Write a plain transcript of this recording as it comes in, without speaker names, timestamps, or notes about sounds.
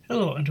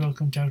Hello and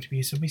welcome to How to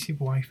Be a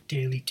Submissive Wife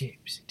Daily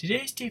Tips.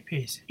 Today's tip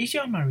is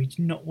your marriage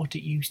not what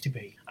it used to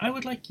be? I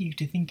would like you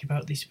to think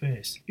about this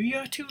verse. If you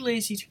are too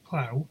lazy to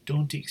plough,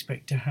 don't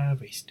expect to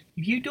harvest.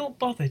 If you don't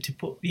bother to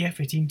put the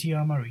effort into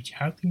your marriage,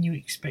 how can you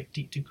expect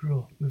it to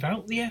grow?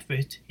 Without the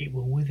effort, it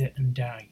will wither and die.